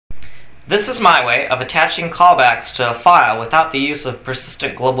This is my way of attaching callbacks to a file without the use of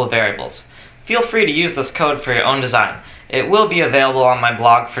persistent global variables. Feel free to use this code for your own design. It will be available on my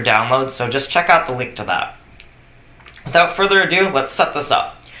blog for download, so just check out the link to that. Without further ado, let's set this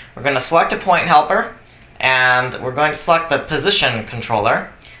up. We're going to select a point helper, and we're going to select the position controller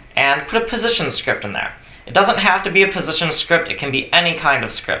and put a position script in there. It doesn't have to be a position script, it can be any kind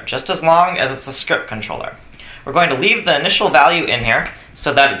of script, just as long as it's a script controller. We're going to leave the initial value in here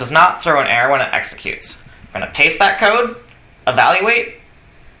so that it does not throw an error when it executes. We're going to paste that code, evaluate,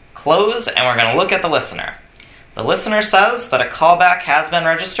 close, and we're going to look at the listener. The listener says that a callback has been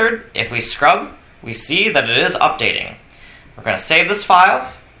registered. If we scrub, we see that it is updating. We're going to save this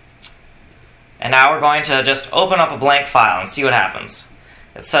file, and now we're going to just open up a blank file and see what happens.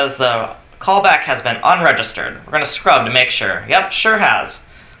 It says the callback has been unregistered. We're going to scrub to make sure. Yep, sure has.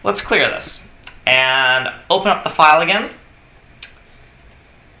 Let's clear this. And open up the file again.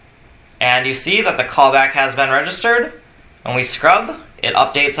 And you see that the callback has been registered. When we scrub, it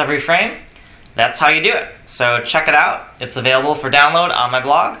updates every frame. That's how you do it. So check it out. It's available for download on my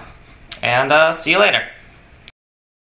blog. And see you later.